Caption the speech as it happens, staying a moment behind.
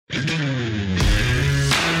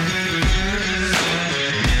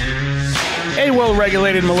A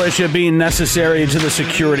well-regulated militia being necessary to the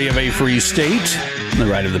security of a free state. The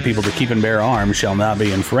right of the people to keep and bear arms shall not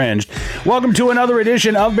be infringed. Welcome to another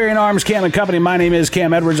edition of Bearing Arms, Cam and Company. My name is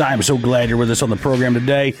Cam Edwards. I am so glad you're with us on the program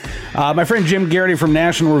today. My friend Jim Garrity from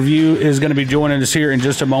National Review is going to be joining us here in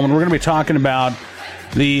just a moment. We're going to be talking about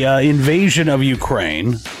the invasion of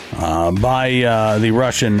Ukraine by the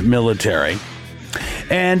Russian military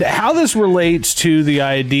and how this relates to the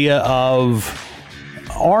idea of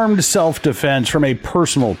armed self-defense from a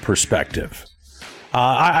personal perspective.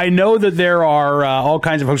 I know that there are all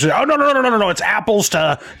kinds of folks who say, oh, no, it's apples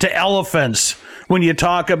to elephants when you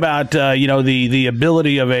talk about, the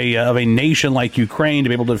ability of a nation like Ukraine to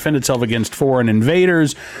be able to defend itself against foreign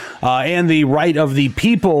invaders and the right of the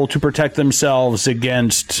people to protect themselves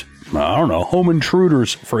against, home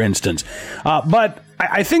intruders, for instance. But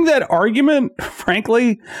I think that argument,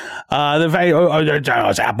 frankly, the fact,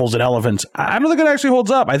 it's apples and elephants, I don't think it actually holds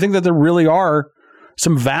up. I think that there really are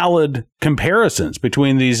some valid comparisons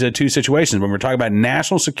between these two situations when we're talking about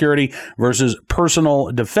national security versus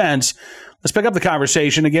personal defense. Let's pick up the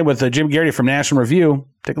conversation again with Jim Garrity from National Review.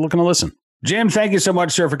 Take a look and a listen. Jim, thank you so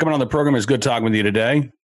much, sir, for coming on the program. It's good talking with you today.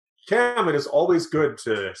 Cam, it is always good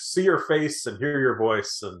to see your face and hear your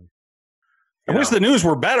voice. And I wish the news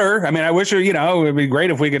were better. I mean, I wish, it would be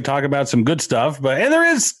great if we could talk about some good stuff, and there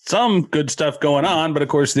is some good stuff going on. But of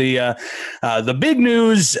course, the big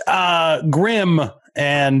news, grim,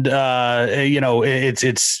 and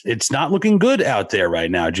it's not looking good out there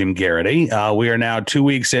right now, Jim Garrity. We are now 2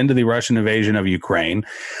 weeks into the Russian invasion of Ukraine.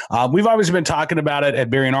 We've obviously been talking about it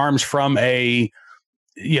at Bearing Arms from a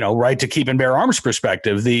right to keep and bear arms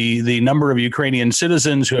perspective. The number of Ukrainian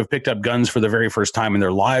citizens who have picked up guns for the very first time in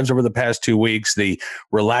their lives over the past 2 weeks, the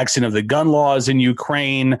relaxing of the gun laws in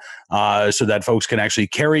Ukraine so that folks can actually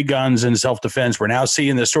carry guns in self-defense. We're now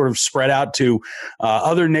seeing this sort of spread out to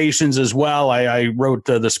other nations as well. I wrote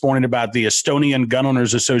this morning about the Estonian Gun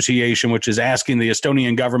Owners Association, which is asking the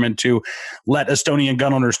Estonian government to let Estonian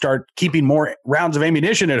gun owners start keeping more rounds of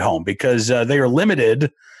ammunition at home because they are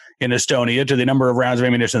limited in Estonia to the number of rounds of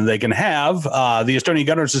ammunition that they can have. The Estonian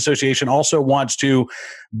Gunners Association also wants to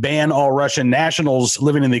ban all Russian nationals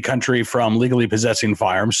living in the country from legally possessing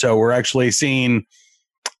firearms. So we're actually seeing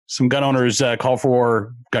some gun owners call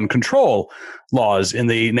for gun control laws in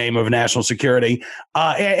the name of national security.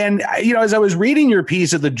 And as I was reading your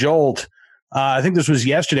piece at the Jolt, I think this was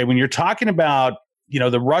yesterday, when you're talking about,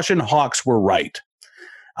 the Russian hawks were right.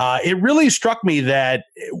 It really struck me that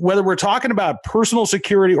whether we're talking about personal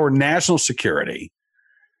security or national security,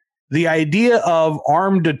 the idea of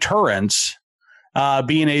armed deterrence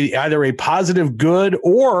being either a positive good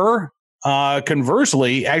or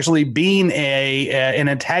conversely actually being an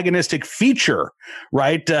antagonistic feature,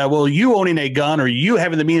 right? You owning a gun or you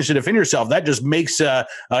having the means to defend yourself, that just makes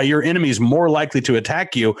your enemies more likely to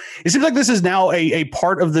attack you. It seems like this is now a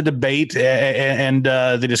part of the debate and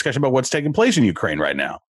the discussion about what's taking place in Ukraine right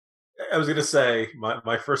now. I was going to say,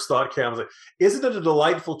 my first thought, Cam, was like, isn't it a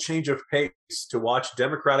delightful change of pace to watch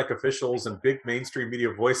Democratic officials and big mainstream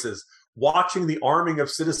media voices watching the arming of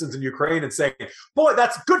citizens in Ukraine and saying, boy,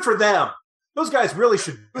 that's good for them. Those guys really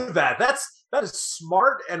should do that. That is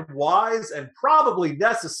smart and wise and probably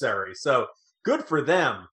necessary. So good for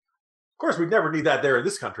them. Of course, we'd never need that there in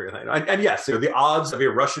this country. And yes, the odds of a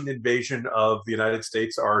Russian invasion of the United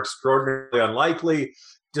States are extraordinarily unlikely,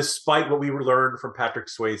 despite what we learned from Patrick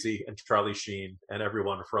Swayze and Charlie Sheen and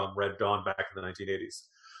everyone from Red Dawn back in the 1980s.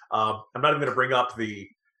 I'm not even going to bring up the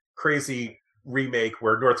crazy remake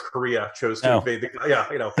where North Korea chose to invade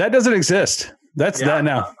the... That doesn't exist. That's that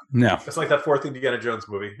now. No. It's like that fourth Indiana Jones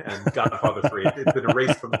movie and Godfather 3. It's been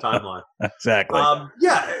erased from the timeline. Exactly.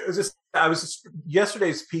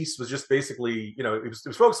 Yesterday's piece was just basically, it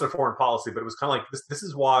was focused on foreign policy, but it was kind of like, this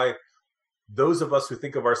is why those of us who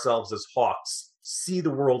think of ourselves as hawks see the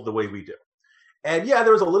world the way we do. And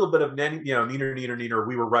there was a little bit of, neener,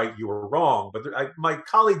 we were right, you were wrong. But my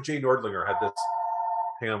colleague Jay Nordlinger had this,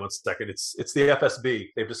 hang on one second, it's the FSB.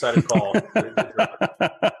 They've decided to call.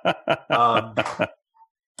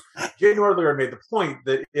 Jay Nordlinger made the point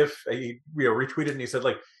that if, he retweeted and he said,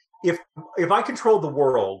 like, if I controlled the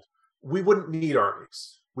world, we wouldn't need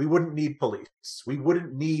armies. We wouldn't need police. We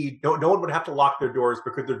wouldn't need, no one would have to lock their doors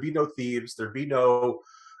because there'd be no thieves. There'd be no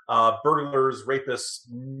burglars, rapists,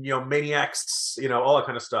 maniacs, all that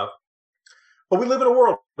kind of stuff. But we live in a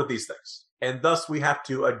world with these things. And thus we have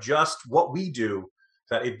to adjust what we do,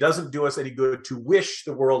 that it doesn't do us any good to wish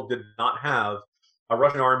the world did not have a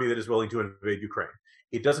Russian army that is willing to invade Ukraine.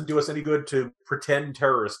 It doesn't do us any good to pretend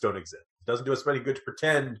terrorists don't exist. It doesn't do us any good to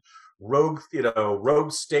pretend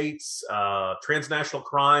rogue states, transnational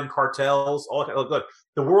crime, cartels. Look,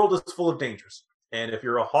 the world is full of dangers. And if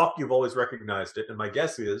you're a hawk, you've always recognized it. And my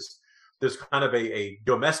guess is there's kind of a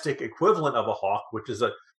domestic equivalent of a hawk, which is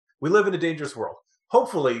we live in a dangerous world.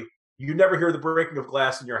 Hopefully, you never hear the breaking of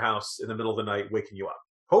glass in your house in the middle of the night waking you up.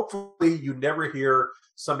 Hopefully, you never hear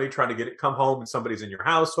somebody trying to come home and somebody's in your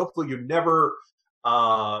house. Hopefully, you never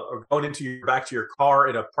are going back to your car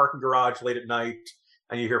in a parking garage late at night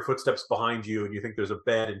and you hear footsteps behind you and you think there's a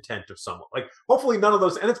bad intent of someone. Like, hopefully none of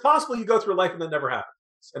those. And it's possible you go through life and that never happens.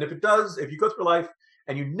 And if it does, if you go through life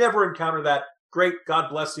and you never encounter that, great, God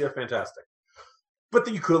bless you, fantastic. But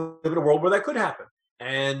then you could live in a world where that could happen.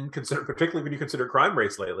 And particularly when you consider crime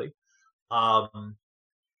rates lately,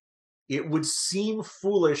 it would seem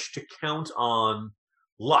foolish to count on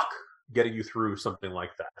luck getting you through something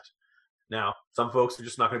like that. Now, some folks are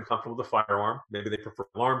just not going to be comfortable with a firearm. Maybe they prefer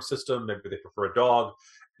an alarm system. Maybe they prefer a dog.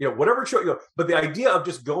 Whatever. But the idea of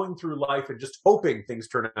just going through life and just hoping things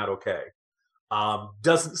turn out okay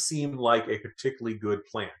doesn't seem like a particularly good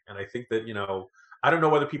plan. And I think that, I don't know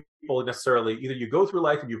whether people necessarily, either you go through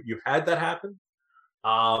life and you've had that happen,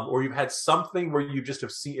 or you've had something where you just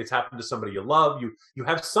have seen it's happened to somebody you love. You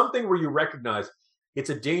have something where you recognize it's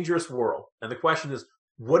a dangerous world. And the question is,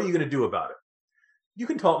 what are you going to do about it? You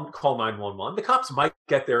can call 911. The cops might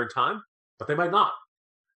get there in time, but they might not.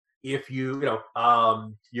 If your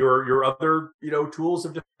other tools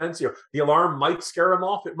of defense, the alarm might scare them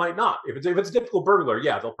off. It might not. If it's a typical burglar,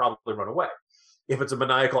 yeah, they'll probably run away. If it's a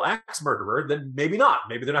maniacal axe murderer, then maybe not.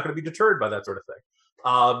 Maybe they're not going to be deterred by that sort of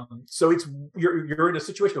thing. So you're in a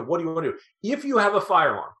situation of what do you want to do? If you have a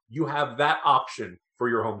firearm, you have that option for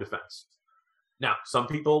your home defense. Now, some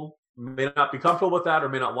people may not be comfortable with that or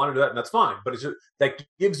may not want to do that, and that's fine. But that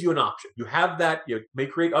gives you an option. You have that. You may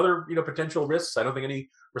create other potential risks. I don't think any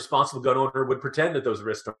responsible gun owner would pretend that those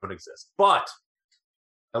risks don't exist. But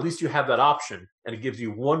at least you have that option, and it gives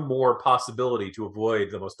you one more possibility to avoid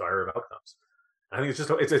the most dire of outcomes. I think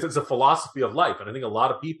it's a philosophy of life, and I think a lot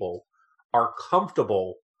of people are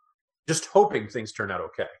comfortable just hoping things turn out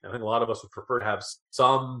okay. I think a lot of us would prefer to have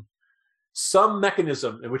some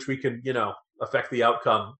mechanism in which we can affect the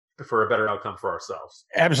outcome for a better outcome for ourselves.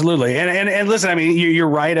 Absolutely. And listen, I mean, you're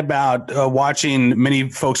right about watching many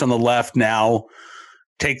folks on the left now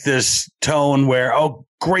take this tone where, oh,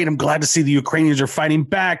 great, I'm glad to see the Ukrainians are fighting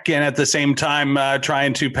back, and at the same time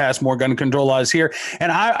trying to pass more gun control laws here.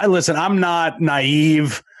 And I listen, I'm not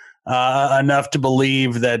naive enough to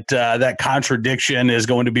believe that that contradiction is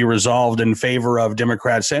going to be resolved in favor of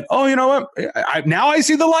Democrats saying, oh, you know what, now I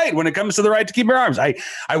see the light when it comes to the right to keep bear arms. I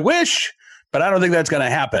wish, but I don't think that's going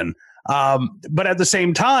to happen. But at the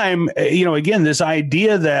same time, again, this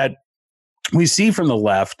idea that we see from the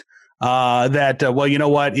left that, well, you know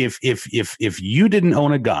what, if you didn't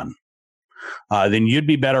own a gun, then you'd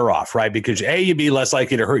be better off, right? Because you'd be less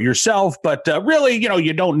likely to hurt yourself, but really,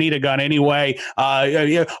 you don't need a gun anyway.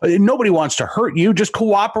 Nobody wants to hurt you. Just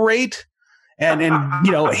cooperate and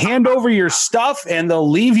hand over your stuff and they'll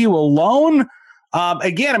leave you alone.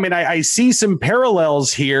 Again, I mean, I see some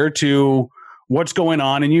parallels here to what's going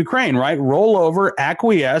on in Ukraine, right? Roll over,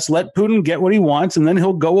 acquiesce, let Putin get what he wants, and then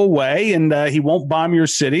he'll go away and he won't bomb your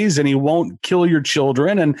cities and he won't kill your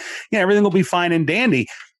children, and everything will be fine and dandy.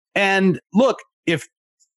 And look, if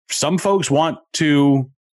some folks want to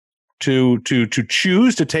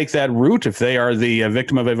choose to take that route, if they are the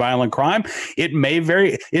victim of a violent crime, it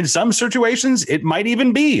may in some situations, it might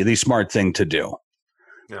even be the smart thing to do.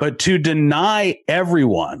 Yeah. But to deny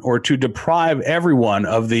everyone or to deprive everyone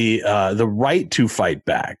of the right to fight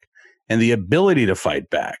back and the ability to fight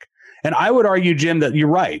back. And I would argue, Jim, that you're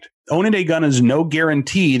right. Owning a gun is no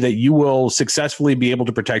guarantee that you will successfully be able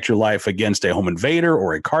to protect your life against a home invader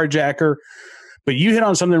or a carjacker. But you hit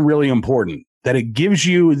on something really important, that it gives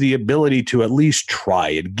you the ability to at least try.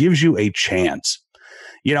 It gives you a chance.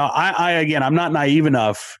 I'm not naive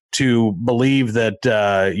enough to believe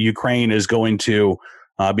that Ukraine is going to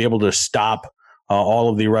be able to stop all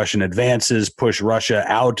of the Russian advances, push Russia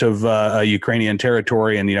out of Ukrainian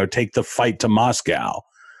territory, and take the fight to Moscow.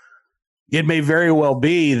 It may very well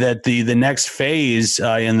be that the next phase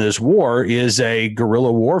in this war is a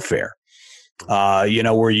guerrilla warfare,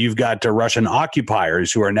 where you've got Russian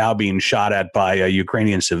occupiers who are now being shot at by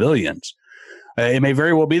Ukrainian civilians. It may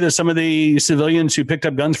very well be that some of the civilians who picked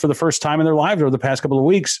up guns for the first time in their lives over the past couple of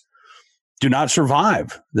weeks do not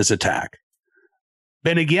survive this attack.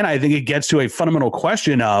 But again, I think it gets to a fundamental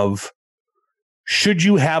question of, should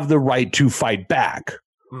you have the right to fight back,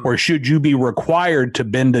 or should you be required to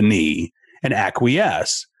bend a knee and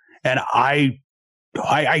acquiesce? And I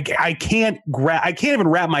I can't even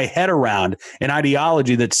wrap my head around an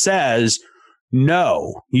ideology that says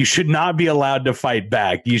no, you should not be allowed to fight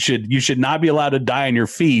back. You should not be allowed to die on your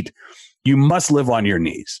feet. You must live on your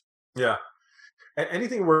knees. Yeah.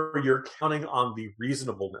 Anything where you're counting on the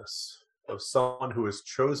reasonableness of someone who has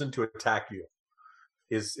chosen to attack you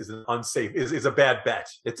is an unsafe, is a bad bet.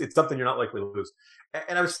 It's something you're not likely to lose.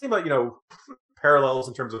 And I was thinking about, parallels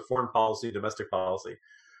in terms of foreign policy, domestic policy.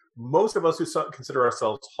 Most of us who consider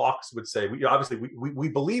ourselves hawks would say, we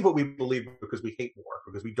believe what we believe because we hate war,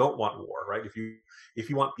 because we don't want war, right? If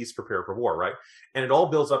you want peace, prepare for war, right? And it all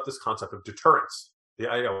builds up this concept of deterrence.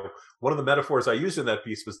 One of the metaphors I used in that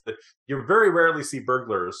piece was that you very rarely see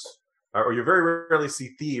burglars, or you very rarely see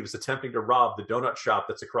thieves attempting to rob the donut shop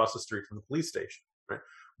that's across the street from the police station, right?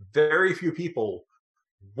 Very few people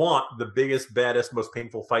want the biggest, baddest, most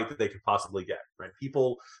painful fight that they could possibly get, right?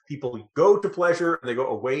 People go to pleasure and they go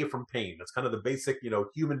away from pain. That's kind of the basic,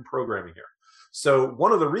 human programming here. So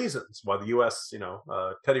one of the reasons why the U.S.,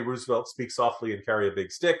 Teddy Roosevelt, speak softly and carry a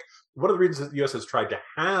big stick. One of the reasons that the U.S. has tried to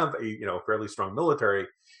have a, fairly strong military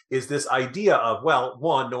is this idea of, well,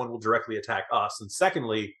 one, no one will directly attack us, and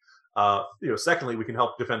secondly, we can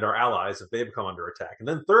help defend our allies if they become under attack, and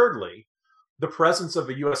then thirdly, the presence of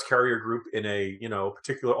a U.S. carrier group in a,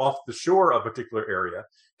 particular off the shore of a particular area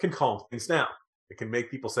can calm things down. It can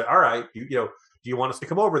make people say, all right, do you want us to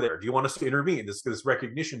come over there? Do you want us to intervene? This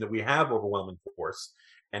recognition that we have overwhelming force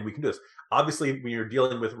and we can do this. Obviously, when you're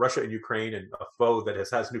dealing with Russia and Ukraine and a foe that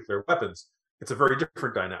has nuclear weapons, it's a very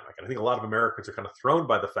different dynamic. And I think a lot of Americans are kind of thrown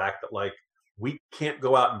by the fact that, we can't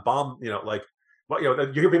go out and bomb, you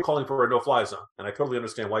hear people calling for a no-fly zone, and I totally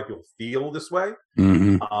understand why people feel this way.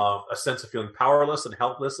 Mm-hmm. A sense of feeling powerless and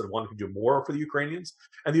helpless, and wanting to do more for the Ukrainians.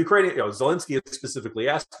 And the Ukrainian, Zelensky is specifically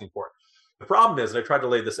asking for it. The problem is, and I tried to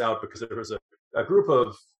lay this out because there was a group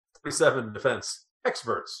of 47 defense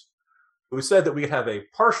experts who said that we could have a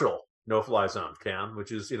partial no-fly zone,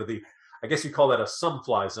 which is, I guess you call that a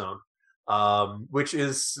some-fly zone. Which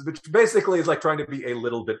basically is like trying to be a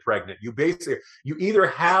little bit pregnant. You either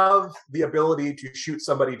have the ability to shoot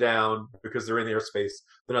somebody down because they're in the airspace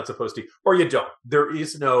they're not supposed to, or you don't. There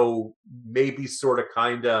is no maybe sort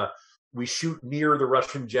of we shoot near the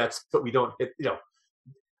Russian jets, but we don't hit.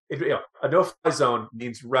 A no-fly zone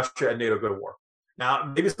means Russia and NATO go to war. Now,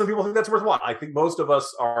 maybe some people think that's worthwhile. I think most of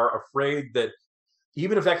us are afraid that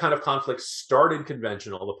even if that kind of conflict started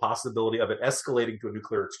conventional, the possibility of it escalating to a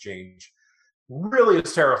nuclear exchange really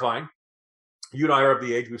is terrifying. You and I are of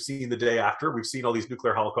the age, we've seen The Day After, we've seen all these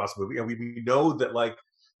nuclear Holocaust movies, and we know that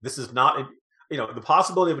this is not, the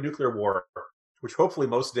possibility of a nuclear war, which hopefully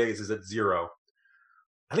most days is at 0.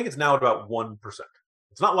 I think it's now at about 1%.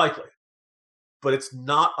 It's not likely, but it's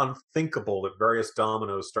not unthinkable that various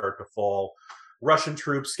dominoes start to fall. Russian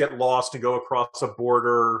troops get lost and go across a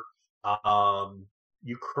border.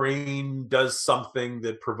 Ukraine does something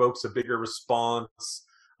that provokes a bigger response.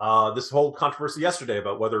 This whole controversy yesterday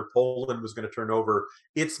about whether Poland was going to turn over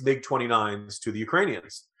its MiG-29s to the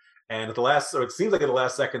Ukrainians. And it seems like at the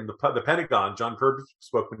last second, the Pentagon,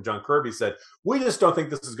 spokesman John Kirby said, we just don't think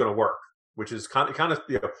this is going to work, which is kind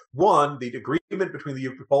of one, the agreement between the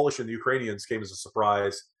Polish and the Ukrainians came as a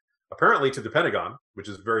surprise, apparently to the Pentagon, which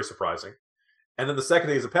is very surprising. And then the second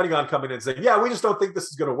thing is the Pentagon coming in and saying, yeah, we just don't think this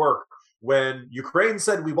is going to work, when Ukraine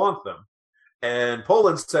said we want them. And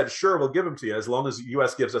Poland said, sure, we'll give them to you as long as the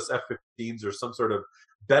U.S. gives us F-15s or some sort of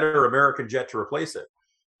better American jet to replace it.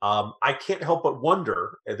 I can't help but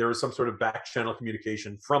wonder if there was some sort of back channel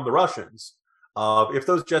communication from the Russians if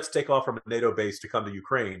those jets take off from a NATO base to come to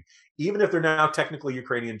Ukraine, even if they're now technically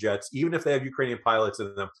Ukrainian jets, even if they have Ukrainian pilots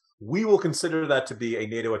in them, we will consider that to be a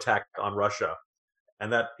NATO attack on Russia.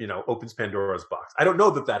 And that, opens Pandora's box. I don't know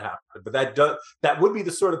that happened, but that would be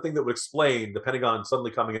the sort of thing that would explain the Pentagon suddenly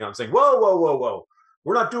coming out and saying, whoa,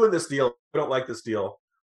 we're not doing this deal. We don't like this deal.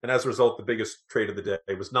 And as a result, the biggest trade of the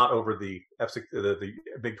day was not over the the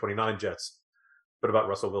MiG-29 jets, but about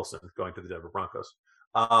Russell Wilson going to the Denver Broncos.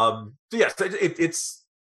 So yes, it's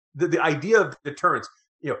the idea of deterrence.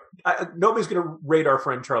 Nobody's going to raid our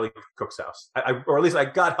friend Charlie Cook's house, or at least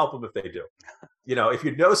God help them if they do. If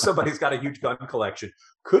you know somebody's got a huge gun collection,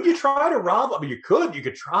 could you try to rob them? I mean, you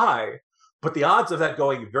could try, but the odds of that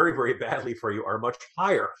going very, very badly for you are much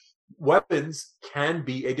higher. Weapons can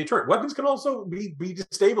be a deterrent. Weapons can also be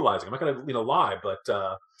destabilizing. I'm not going to lie, but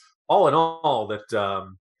all in all, that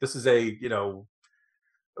this is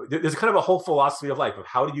there's kind of a whole philosophy of life of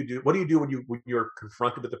what do you do when you're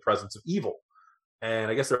confronted with the presence of evil.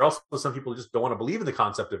 And I guess there are also some people who just don't want to believe in the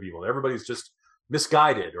concept of evil. Everybody's just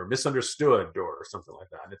misguided or misunderstood or something like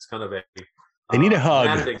that. And it's kind of They need a hug.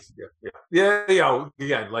 Like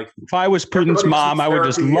if I was Putin's mom, I would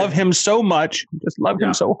just love him so much, just love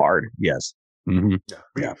him so hard. Yes. Mm-hmm.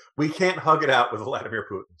 We can't hug it out with Vladimir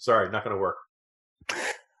Putin. Sorry, not going to work.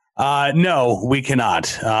 No, we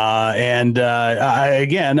cannot. I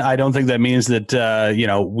don't think that means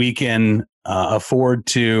that we can afford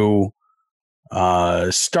to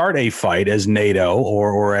start a fight as NATO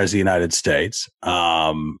or as the United States.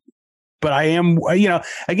 But I am,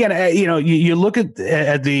 you look at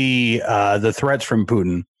the threats from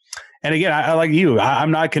Putin. And again, I like you. I'm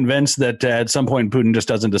not convinced that at some point Putin just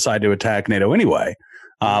doesn't decide to attack NATO anyway.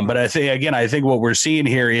 But I think what we're seeing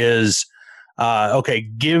here is,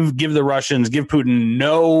 give the Russians, give Putin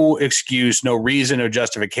no excuse, no reason or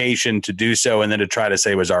justification to do so, and then to try to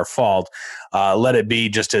say it was our fault. Let it be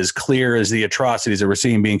just as clear as the atrocities that we're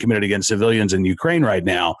seeing being committed against civilians in Ukraine right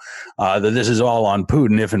now, that this is all on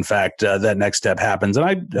Putin if, in fact, that next step happens. And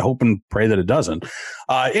I hope and pray that it doesn't.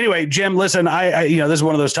 Anyway, Jim, listen, I this is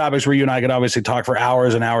one of those topics where you and I could obviously talk for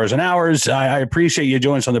hours and hours and hours. I appreciate you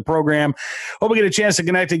joining us on the program. Hope we get a chance to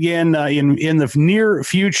connect again in the near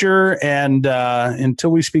future. And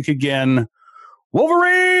until we speak again,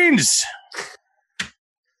 Wolverines!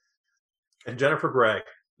 And Jennifer Gray.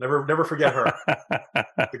 Never forget her.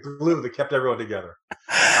 The glue that kept everyone together.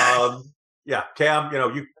 Cam,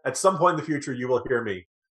 you at some point in the future, you will hear me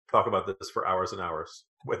talk about this for hours and hours,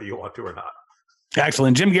 whether you want to or not.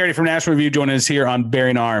 Excellent. Jim Garrity from National Review joining us here on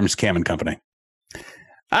Bearing Arms, Cam and Company.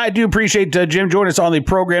 I do appreciate Jim joining us on the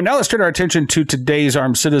program. Now let's turn our attention to today's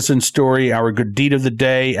Armed Citizen story, our good deed of the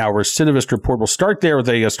day, our Citivist Report. We'll start there with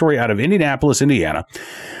a story out of Indianapolis, Indiana,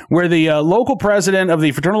 where the local president of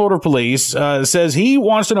the Fraternal Order of Police says he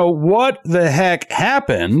wants to know what the heck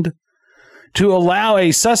happened to allow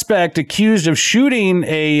a suspect accused of shooting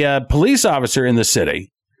a police officer in the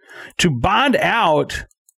city to bond out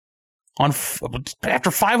after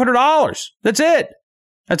 $500. That's it.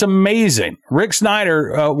 That's amazing. Rick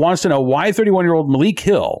Snyder wants to know why 31-year-old Malik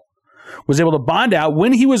Hill was able to bond out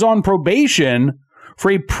when he was on probation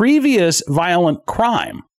for a previous violent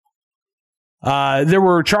crime. There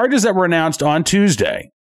were charges that were announced on Tuesday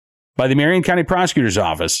by the Marion County Prosecutor's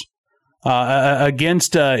Office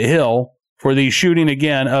against Hill for the shooting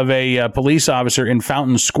again of a police officer in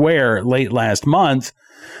Fountain Square late last month.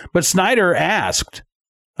 But Snyder asked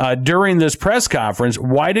during this press conference,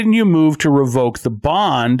 why didn't you move to revoke the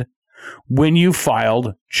bond when you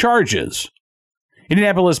filed charges?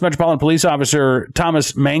 Indianapolis Metropolitan Police Officer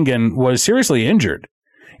Thomas Mangan was seriously injured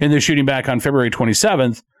in the shooting back on February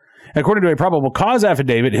 27th. According to a probable cause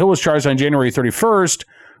affidavit, Hill was charged on January 31st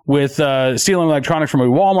with stealing electronics from a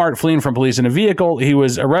Walmart, fleeing from police in a vehicle. He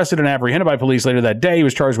was arrested and apprehended by police later that day. He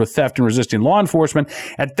was charged with theft and resisting law enforcement.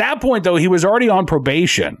 At that point, though, he was already on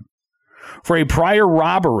probation for a prior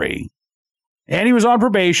robbery, and he was on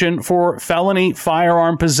probation for felony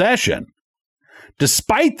firearm possession.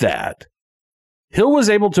 Despite that, Hill was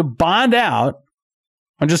able to bond out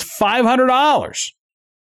on just $500.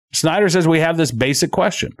 Snyder says we have this basic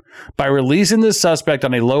question. By releasing this suspect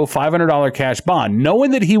on a low $500 cash bond,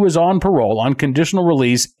 knowing that he was on parole, on conditional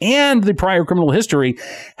release, and the prior criminal history,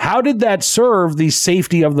 how did that serve the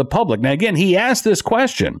safety of the public? Now, again, he asked this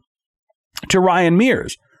question to Ryan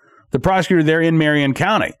Mears, the prosecutor there in Marion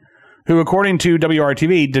County, who, according to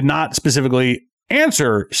WRTV, did not specifically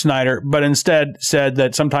answer Snyder, but instead said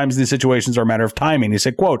that sometimes these situations are a matter of timing. He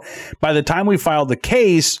said, quote, by the time we filed the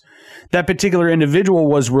case, that particular individual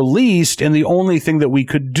was released, and the only thing that we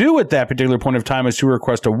could do at that particular point of time is to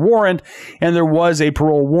request a warrant, and there was a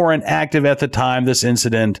parole warrant active at the time this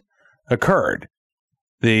incident occurred.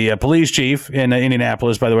 The police chief in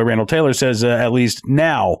Indianapolis, by the way, Randall Taylor, says at least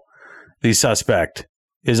now the suspect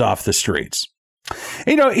is off the streets.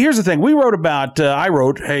 Here's the thing. I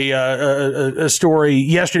wrote a story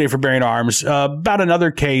yesterday for Bearing Arms about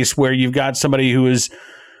another case where you've got somebody who is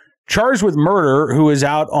charged with murder who is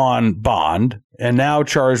out on bond and now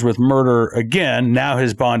charged with murder again. Now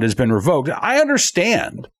his bond has been revoked. I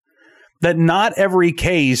understand that not every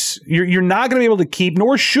case, you're not going to be able to keep,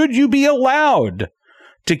 nor should you be allowed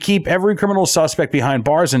to keep every criminal suspect behind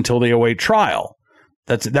bars until they await trial.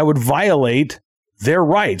 That would violate their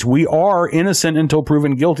rights. We are innocent until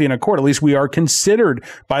proven guilty in a court. At least we are considered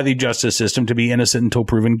by the justice system to be innocent until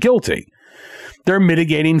proven guilty. There are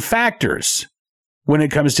mitigating factors when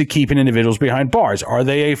it comes to keeping individuals behind bars. Are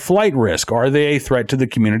they a flight risk? Are they a threat to the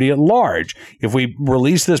community at large? If we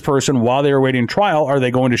release this person while they are awaiting trial, are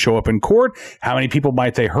they going to show up in court? How many people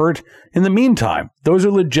might they hurt in the meantime? Those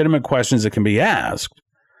are legitimate questions that can be asked.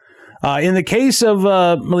 In the case of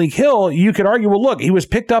Malik Hill, you could argue, well, look, he was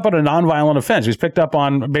picked up on a nonviolent offense. He was picked up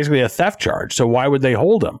on basically a theft charge. So why would they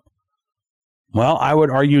hold him? Well, I would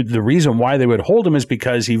argue the reason why they would hold him is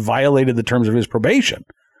because he violated the terms of his probation.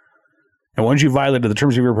 And once you violated the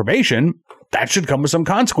terms of your probation, that should come with some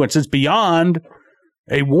consequences beyond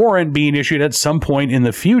a warrant being issued at some point in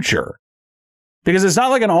the future. Because it's not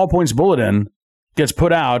like an all-points bulletin gets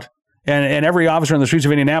put out and every officer in the streets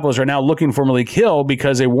of Indianapolis are now looking for Malik Hill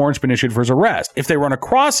because a warrant's been issued for his arrest. If they run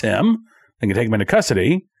across him, they can take him into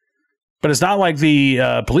custody. But it's not like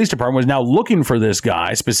the police department was now looking for this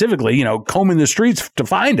guy specifically, combing the streets to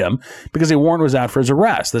find him because a warrant was out for his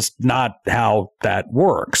arrest. That's not how that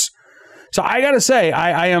works. So I got to say,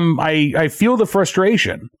 I feel the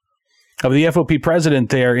frustration of the FOP president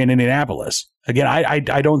there in Indianapolis. Again,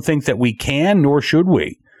 I don't think that we can, nor should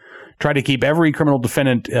we, try to keep every criminal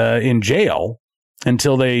defendant in jail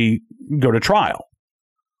until they go to trial.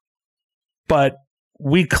 But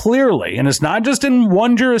we clearly, and it's not just in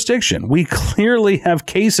one jurisdiction, we clearly have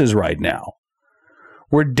cases right now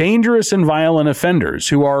where dangerous and violent offenders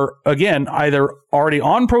who are, again, either already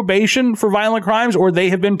on probation for violent crimes or they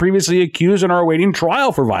have been previously accused and are awaiting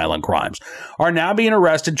trial for violent crimes, are now being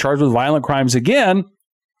arrested, charged with violent crimes again,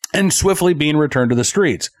 and swiftly being returned to the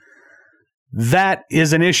streets. That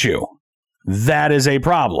is an issue. That is a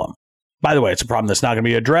problem. By the way, it's a problem that's not going to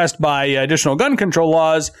be addressed by additional gun control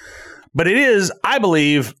laws. But it is, I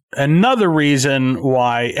believe, another reason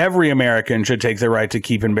why every American should take their right to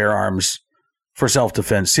keep and bear arms for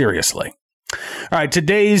self-defense seriously. All right,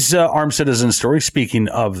 today's armed citizen story, speaking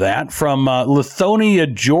of that, from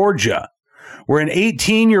Lithonia, Georgia, where an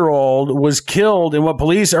 18-year-old was killed in what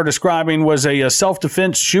police are describing was a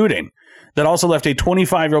self-defense shooting that also left a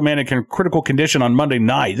 25-year-old man in critical condition on Monday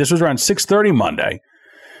night. This was around 6:30 Monday.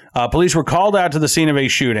 Police were called out to the scene of a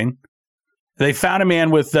shooting. They found a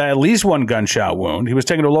man with at least one gunshot wound. He was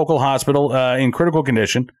taken to a local hospital in critical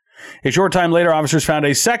condition. A short time later, officers found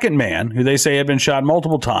a second man who they say had been shot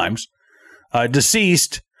multiple times,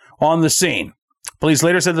 deceased on the scene. Police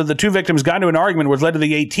later said that the two victims got into an argument which led to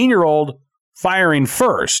the 18-year-old firing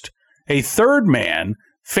first. A third man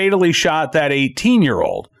fatally shot that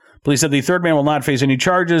 18-year-old. Police said the third man will not face any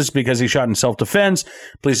charges because he shot in self-defense.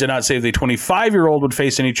 Police did not say the 25-year-old would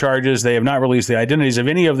face any charges. They have not released the identities of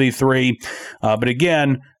any of the three. But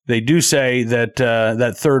again, they do say that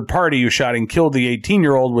that third party who shot and killed the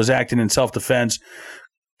 18-year-old was acting in self-defense.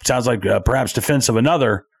 Sounds like perhaps defense of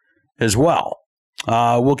another as well.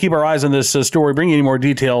 We'll keep our eyes on this story, bringing you more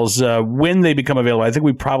details when they become available. I think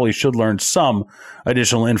we probably should learn some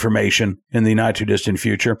additional information in the not-too-distant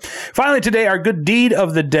future. Finally, today, our good deed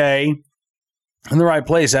of the day, in the right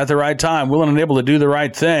place, at the right time, willing and able to do the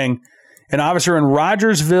right thing. An officer in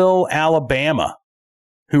Rogersville, Alabama,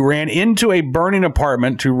 who ran into a burning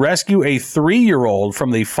apartment to rescue a 3-year-old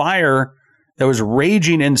from the fire that was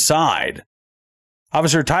raging inside.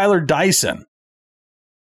 Officer Tyler Dyson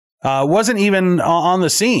wasn't even on the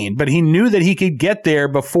scene, but he knew that he could get there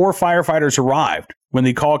before firefighters arrived when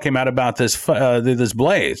the call came out about this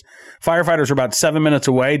blaze. Firefighters were about 7 minutes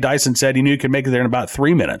away. Dyson said he knew he could make it there in about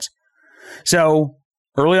 3 minutes. So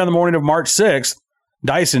early on the morning of March 6th,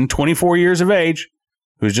 Dyson, 24 years of age,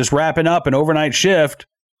 who was just wrapping up an overnight shift,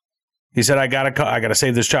 he said, I gotta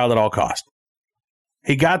save this child at all costs.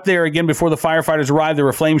 He got there again before the firefighters arrived. There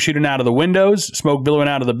were flames shooting out of the windows, smoke billowing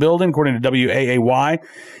out of the building, according to WAAY.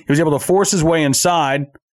 He was able to force his way inside,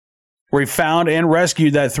 where he found and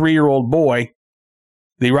rescued that 3-year-old boy.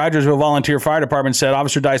 The Rogersville Volunteer Fire Department said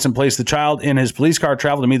Officer Dyson placed the child in his police car,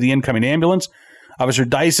 traveled to meet the incoming ambulance. Officer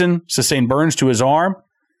Dyson sustained burns to his arm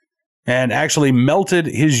and actually melted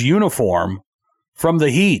his uniform from the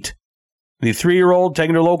heat. The 3-year-old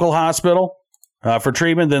taken to a local hospital for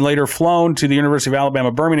treatment, then later flown to the University of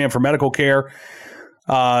Alabama, Birmingham for medical care.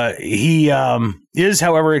 He is,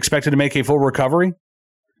 however, expected to make a full recovery.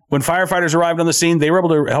 When firefighters arrived on the scene, they were able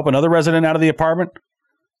to help another resident out of the apartment.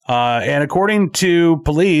 And according to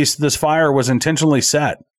police, this fire was intentionally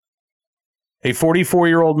set. A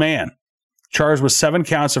 44-year-old man charged with 7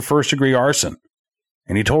 counts of first-degree arson.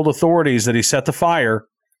 And he told authorities that he set the fire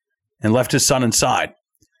and left his son inside.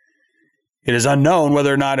 It is unknown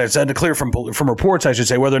whether or not, it's unclear from reports, I should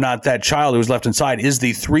say, whether or not that child who was left inside is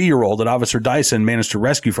the 3-year-old that Officer Dyson managed to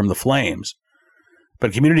rescue from the flames.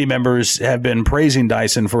 But community members have been praising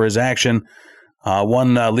Dyson for his action.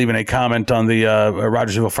 One leaving a comment on the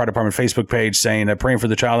Rogersville Fire Department Facebook page saying, praying for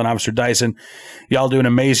the child and Officer Dyson. Y'all do an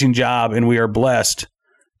amazing job, and we are blessed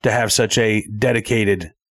to have such a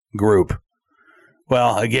dedicated group.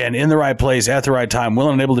 Well, again, in the right place, at the right time,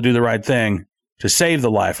 willing and able to do the right thing to save the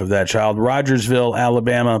life of that child. Rogersville,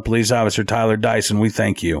 Alabama, Police Officer Tyler Dyson, we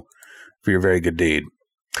thank you for your very good deed.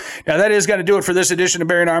 Now, that is going to do it for this edition of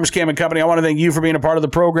Bearing Arms Cam & Company. I want to thank you for being a part of the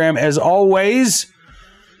program. As always,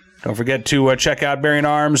 Don't forget to check out Bearing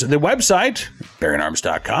Arms, the website,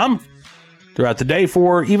 bearingarms.com, throughout the day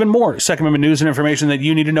for even more Second Amendment news and information that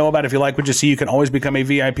you need to know about. If you like what you see, you can always become a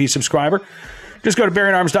VIP subscriber. Just go to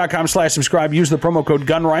bearingarms.com/subscribe. Use the promo code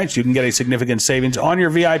GUNRIGHTS. You can get a significant savings on your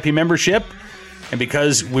VIP membership. And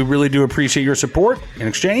because we really do appreciate your support, in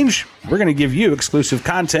exchange, we're going to give you exclusive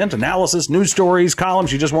content, analysis, news stories,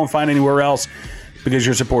 columns you just won't find anywhere else, because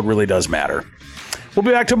your support really does matter. We'll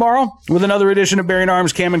be back tomorrow with another edition of Bearing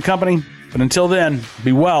Arms, Cam & Company. But until then,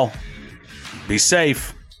 be well, be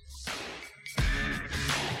safe,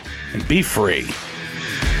 and be free.